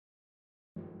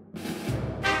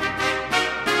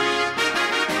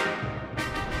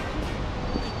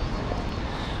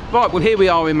Right, well here we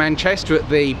are in Manchester at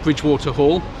the Bridgewater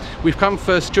Hall. We've come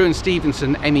for Struan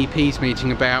Stevenson MEP's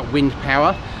meeting about wind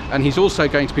power, and he's also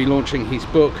going to be launching his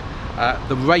book,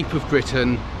 The Rape of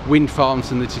Britain,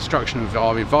 Windfarms and the Destruction of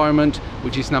Our Environment,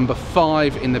 which is number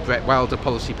 5 in the Bretwalda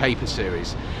policy paper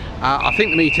series. I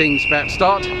think the meeting's about to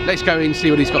start. Let's go in and see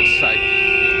what he's got to say.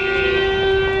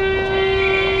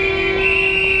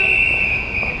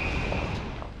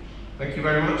 Thank you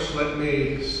very much. Let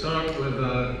me start with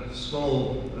a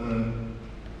small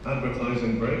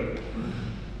advertising break.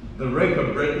 The Rape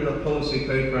of Britain, a policy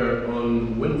paper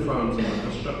on wind farms and the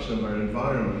destruction of our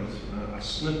environment, a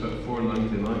snippet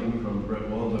 $4.99 from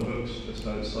Bretwalda books just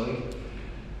outside.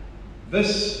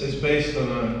 This is based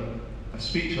on a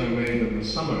speech I made in the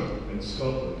summer in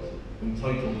Scotland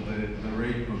entitled The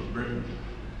Rape of Britain.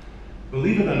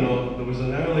 Believe it or not, there was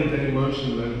an early day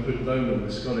motion then put down in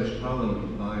the Scottish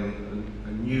Parliament by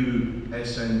a new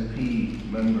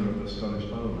SNP member of the Scottish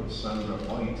Parliament, Sandra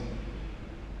White,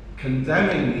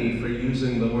 condemning me for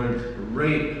using the word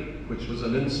rape, which was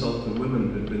an insult to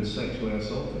women who had been sexually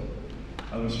assaulted.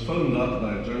 I was phoned up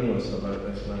by a journalist about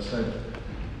this, and I said,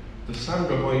 does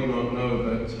Sandra White not know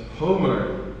that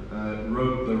Homer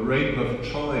wrote The Rape of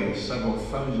Troy several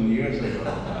thousand years ago?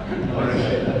 Or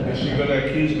is she going to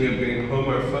accuse me of being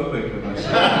homophobic if I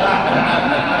say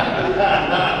that?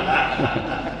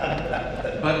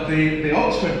 But the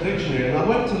Oxford Dictionary, and I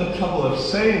went to the trouble of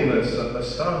saying this at the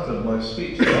start of my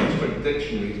speech, the Oxford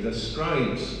Dictionary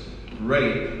describes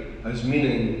rape as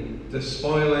meaning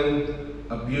despoiling,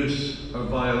 abuse, or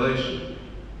violation.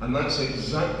 And that's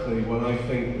exactly what I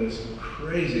think this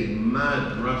crazy,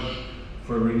 mad rush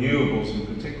for renewables, and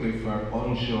particularly for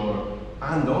onshore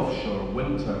and offshore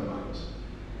wind turbines,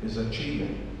 is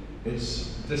achieving.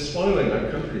 It's despoiling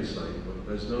our countryside, but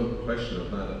there's no question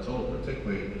of that at all,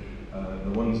 particularly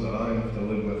the ones that I have to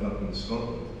live with up in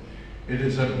Scotland. It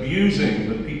is abusing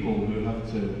the people who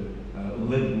have to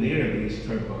live near these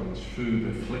turbines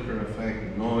through the flicker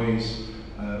effect, noise,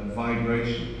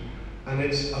 vibration. And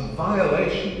it's a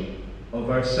violation of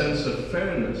our sense of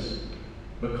fairness,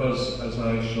 because, as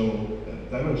I shall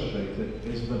demonstrate, it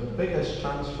is the biggest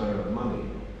transfer of money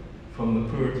from the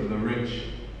poor to the rich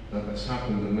that has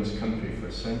happened in this country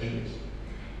for centuries.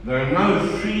 There are now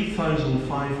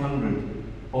 3,500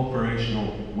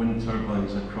 operational wind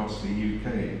turbines across the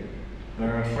UK.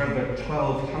 There are a further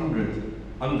 1,200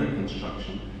 under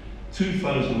construction.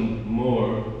 2,000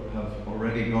 more have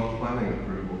already got planning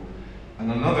approval,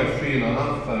 and another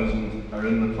 3,500 are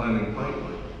in the planning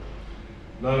pipeline.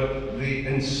 Now, the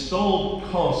installed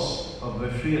cost of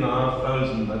the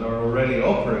 3,500 that are already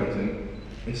operating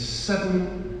is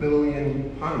 £7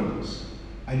 billion,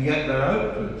 and yet their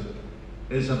output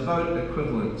is about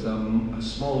equivalent to a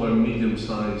smaller,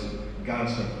 medium-sized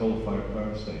gas or coal-fired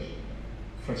power station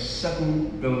for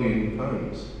 £7 billion.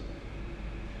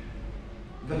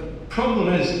 The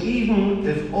problem is, even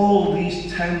if all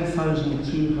these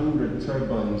 10,200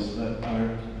 turbines that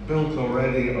are built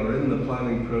already or in the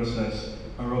planning process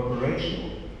are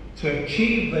operational, to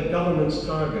achieve the government's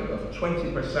target of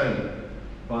 20%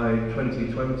 by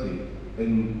 2020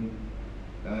 in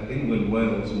England,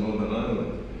 Wales and Northern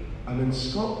Ireland, and in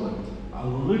Scotland a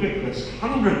ludicrous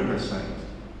 100%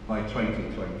 by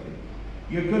 2020,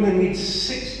 you're going to need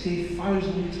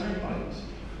 60,000 turbines.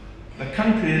 The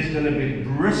country is going to be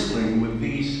bristling with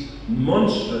these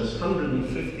monstrous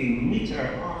 150-metre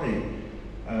high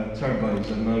turbines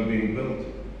that are now being built.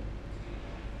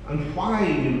 And why,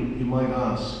 you might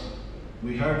ask,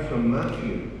 we heard from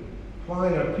Matthew,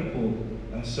 why are people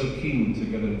so keen to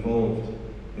get involved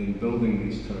in building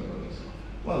these turbines?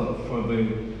 Well, for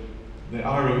the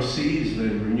ROCs,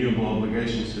 the renewable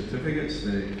obligation certificates,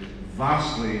 the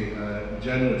vastly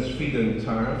generous feed-in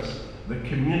tariffs, the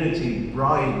community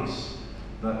bribes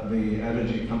that the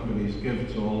energy companies give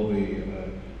to all the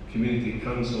community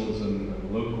councils and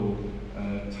local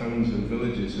towns and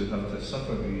villages who have to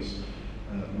suffer these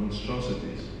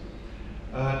monstrosities.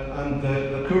 And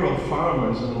the poor old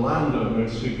farmers and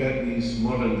landowners who get these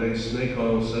modern-day snake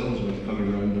oil salesmen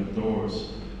coming around their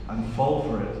doors and fall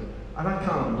for it. And I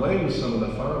can't blame some of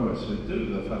the farmers who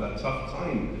do. They've had a tough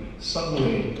time.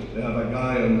 Suddenly they have a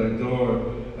guy on their door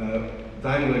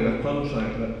dangling a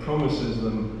contract that promises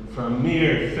them, for a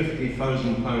mere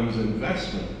 £50,000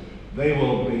 investment, they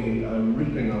will be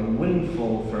reaping a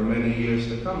windfall for many years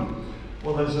to come.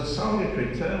 Well, there's a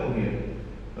salutary tale here.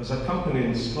 There's a company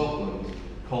in Scotland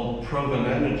called Proven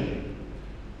Energy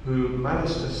who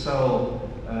managed to sell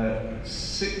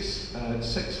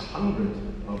 600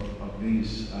 of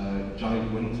these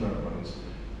giant wind turbines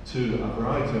to a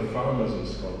variety of farmers in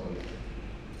Scotland.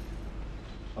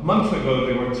 A month ago,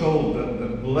 they were told that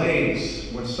the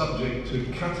blades were subject to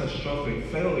catastrophic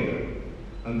failure,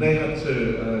 and they had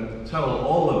to tell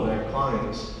all of their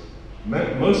clients,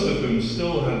 most of whom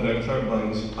still had their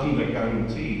turbines under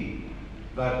guarantee,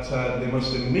 that they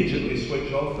must immediately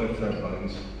switch off their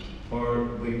turbines or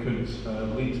they could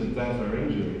lead to death or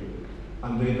injury.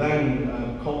 And they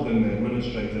then called in the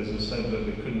administrators and said that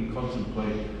they couldn't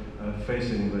contemplate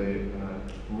facing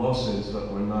the losses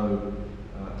that were now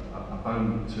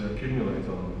bound to accumulate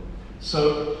on them.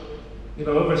 So, you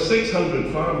know, over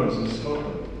 600 farmers in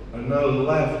Scotland are now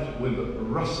left with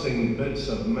rusting bits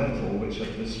of metal which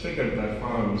have disfigured their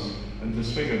farms and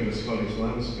disfigured the Scottish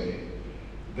landscape.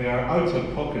 They are out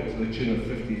of pocket to the tune of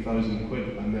 50,000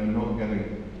 quid, and they're not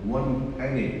getting 1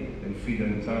 penny in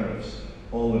feed-in tariffs.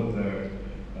 All of their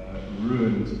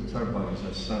ruined turbines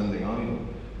are standing idle.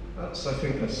 That's, I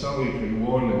think, a salutary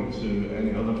warning to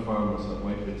any other farmers that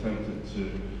might be tempted to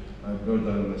go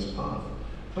down this path.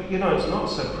 But you know, it's not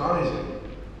surprising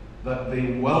that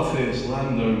the wealthiest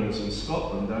landowners in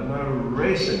Scotland are now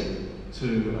racing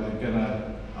to get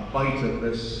a bite at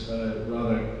this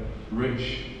rather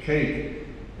rich cake.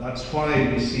 That's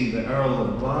why we see the Earl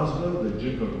of Glasgow, the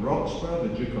Duke of Roxburgh,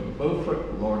 the Duke of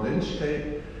Beaufort, Lord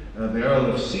Inchcape, the Earl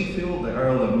of Seafield, the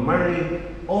Earl of Murray,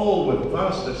 all with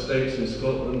vast estates in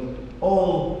Scotland,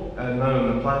 all now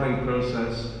in the planning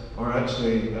process, are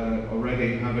actually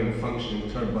already having functioning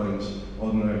turbines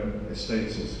on their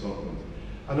estates in Scotland.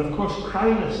 And of course,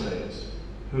 Crown Estates,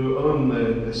 who own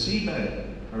the seabed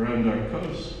around our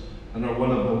coast and are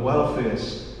one of the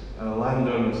wealthiest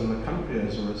landowners in the country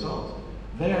as a result,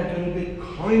 they are going to be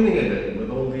coining it in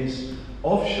with all these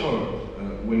offshore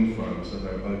wind farms that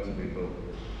are about to be built.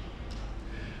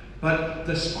 But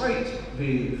despite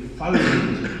the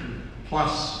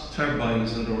 1,000+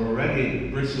 turbines that are already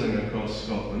bristling across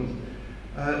Scotland,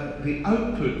 the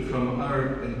output from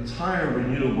our entire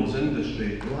renewables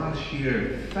industry last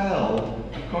year fell,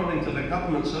 according to the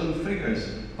government's own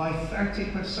figures, by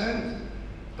 30%.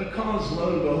 Because,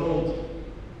 lo and behold,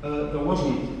 there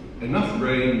wasn't enough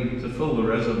rain to fill the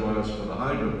reservoirs for the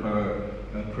hydropower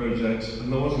projects,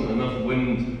 and there wasn't enough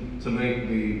wind to make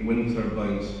the wind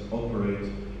turbines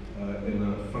operate in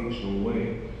a functional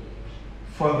way.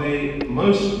 For the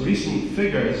most recent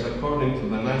figures, according to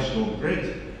the National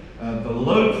Grid, the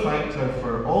load factor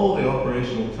for all the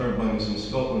operational turbines in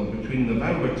Scotland between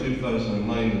November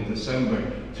 2009 and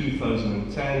December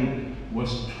 2010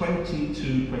 was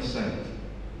 22%.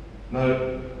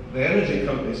 Now, the energy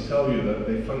companies tell you that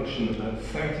they function at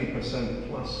 30%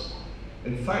 plus.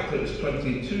 In fact, it was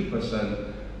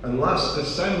 22%, and last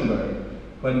December,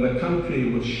 when the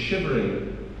country was shivering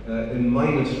in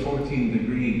 -14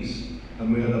 degrees,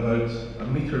 and we had about a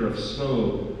metre of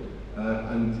snow,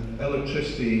 and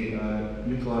electricity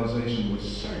utilisation was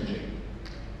surging,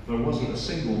 there wasn't a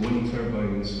single wind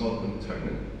turbine in Scotland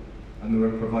turning, and they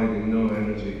were providing no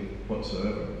energy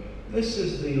whatsoever. This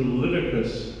is the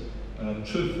ludicrous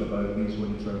truth about these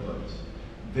wind turbines.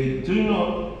 They do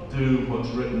not do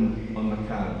what's written on the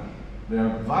can. They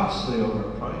are vastly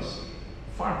overpriced,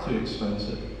 far too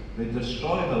expensive. They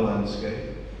destroy the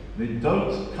landscape. They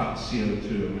don't cut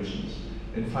CO2 emissions.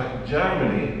 In fact,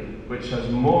 Germany, which has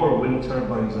more wind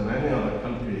turbines than any other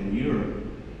country in Europe,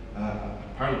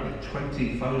 apparently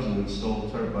 20,000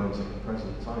 installed turbines at the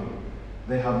present time,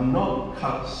 they have not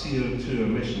cut CO2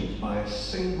 emissions by a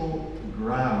single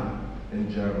gram in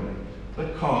Germany,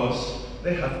 because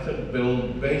they have to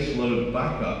build base load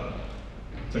backup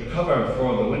to cover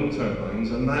for the wind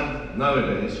turbines, and that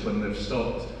nowadays, when they've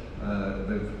stopped,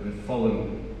 they've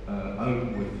fallen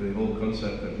out with the whole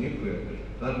concept of nuclear.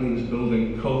 That means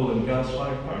building coal and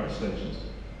gas-fired power stations,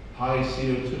 high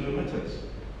CO2 emitters.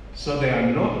 So they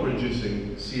are not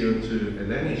reducing CO2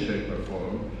 in any shape or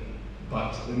form,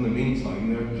 but in the meantime,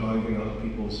 they're driving up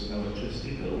people's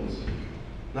electricity bills.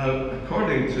 Now,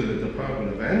 according to the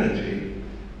Department of Energy,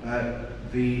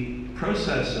 the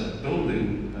process of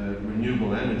building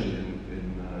renewable energy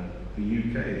in the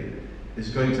UK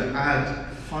is going to add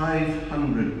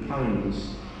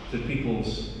 £500 to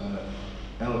people's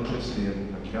electricity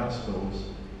and gas bills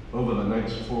over the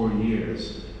next 4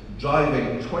 years,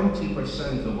 driving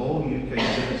 20% of all UK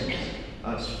citizens,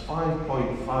 that's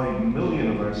 5.5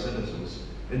 million of our citizens,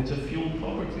 into fuel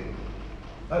poverty.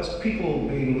 That's people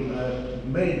being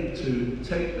made to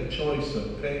take the choice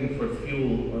of paying for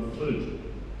fuel or food.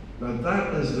 Now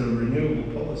that is the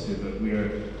renewable policy that we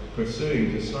are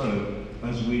pursuing just now,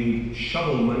 as we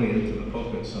shovel money into the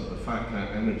pockets of the fat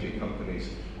cat energy companies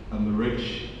and the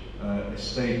rich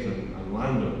estate and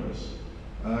landowners.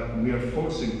 We are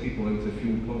forcing people into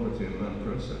fuel poverty in that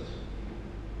process.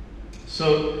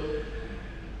 So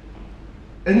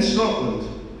In Scotland,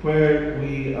 where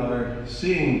we are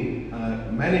seeing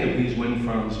many of these wind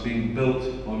farms being built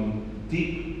on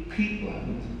deep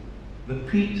peatland, the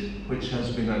peat, which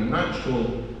has been a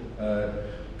natural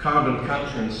carbon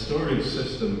capture and storage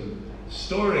system,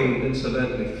 storing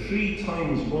incidentally 3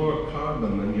 times more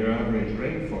carbon than your average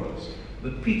rainforest,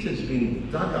 the peat is being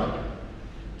dug up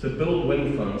to build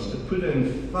wind farms, to put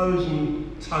in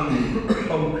 1,000-ton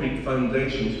concrete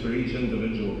foundations for each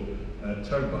individual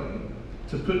turbine,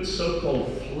 to put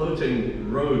so-called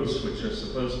floating roads, which are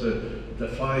supposed to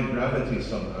defy gravity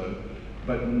somehow,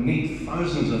 but need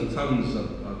thousands of tons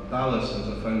of ballast as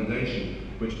a foundation,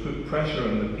 which put pressure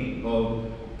on the peat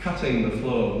bog, cutting the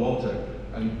flow of water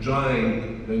and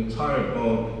drying the entire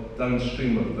bog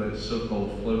downstream of the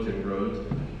so-called floating road,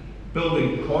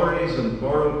 building quarries and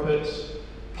borrow pits,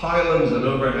 pylons and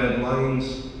overhead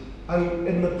lines, and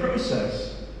in the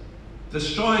process,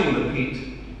 destroying the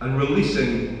peat and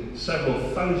releasing several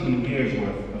thousand years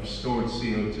worth of stored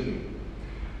CO2.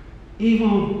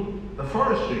 Even the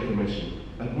Forestry Commission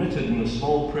admitted in the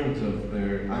small print of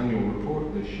their annual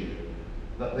report this year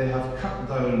that they have cut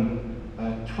down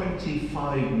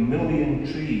 25 million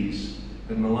trees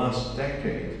in the last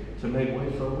decade to make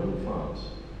way for wind farms.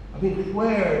 I mean,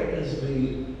 where is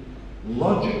the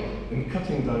logic in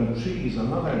cutting down trees,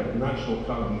 another natural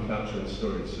carbon capture and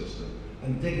storage system,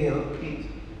 and digging up peat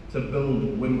to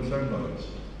build wind turbines?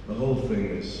 The whole thing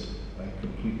is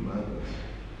complete madness.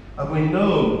 And we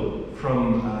know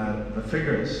from the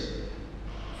figures,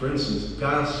 for instance,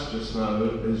 gas just now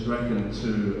is reckoned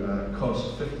to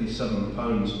cost £57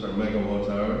 per megawatt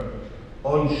hour,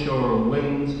 onshore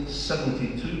wind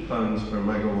 £72 per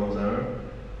megawatt hour,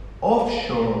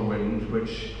 offshore wind,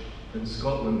 which in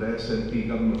Scotland the SNP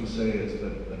government say is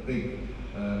the big,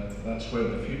 that's where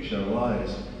the future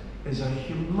lies, is a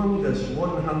humongous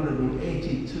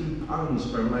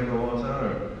 £182 per megawatt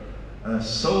hour.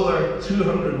 Solar,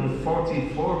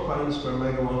 £244 per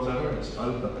megawatt hour, it's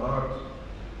out the park.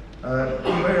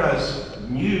 Whereas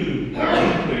new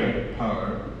nuclear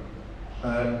power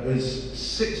is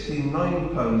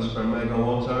 £69 per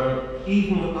megawatt hour,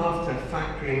 even after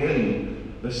factoring in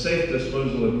the safe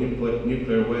disposal of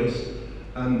nuclear waste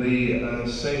and the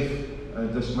safe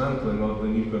dismantling of the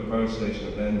nuclear power station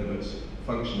at the end of its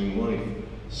functioning life.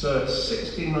 So at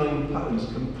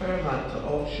 £69, compare that to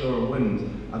offshore wind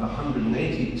at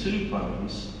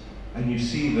 £182, and you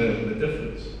see the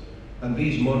difference. And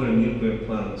these modern nuclear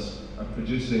plants are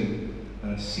producing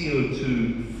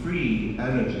CO2-free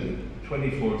energy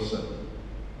 24/7.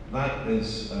 That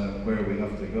is where we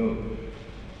have to go.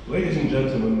 Ladies and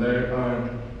gentlemen, there are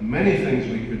many things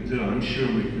we could do. I'm sure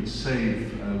we could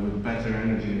save with better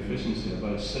energy efficiency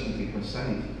about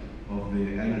 70% of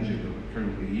the energy that we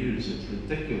currently use. It's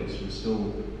ridiculous we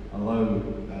still allow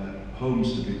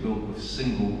homes to be built with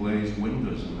single glazed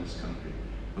windows in this country,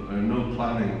 but there are no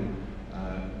planning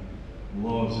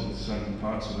laws in certain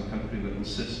parts of the country that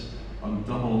insist on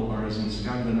double, or as in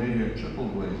Scandinavia, triple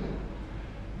glazing.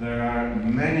 There are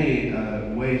many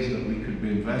ways that we could be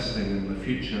investing in the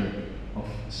future of,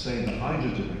 say, the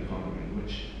hydrogen economy,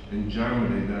 which in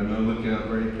Germany they're now looking at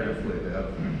very carefully. They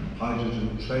have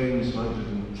hydrogen trains,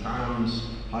 hydrogen trams,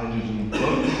 hydrogen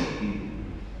boats even.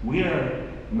 We are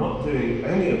not doing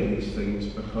any of these things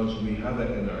because we have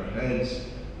it in our heads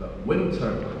that wind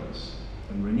turbines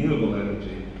and renewable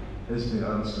energy is the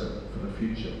answer for the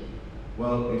future.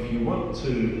 Well, if you want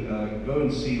to go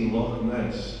and see Loch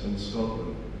Ness in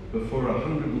Scotland, before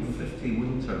 150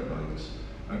 wind turbines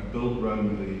are built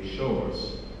round the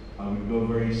shores, I would go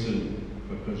very soon,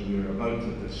 because we are about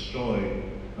to destroy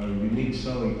our unique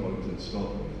selling point in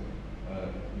Scotland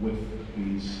with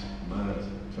these mad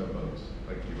turbines.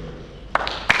 Thank you.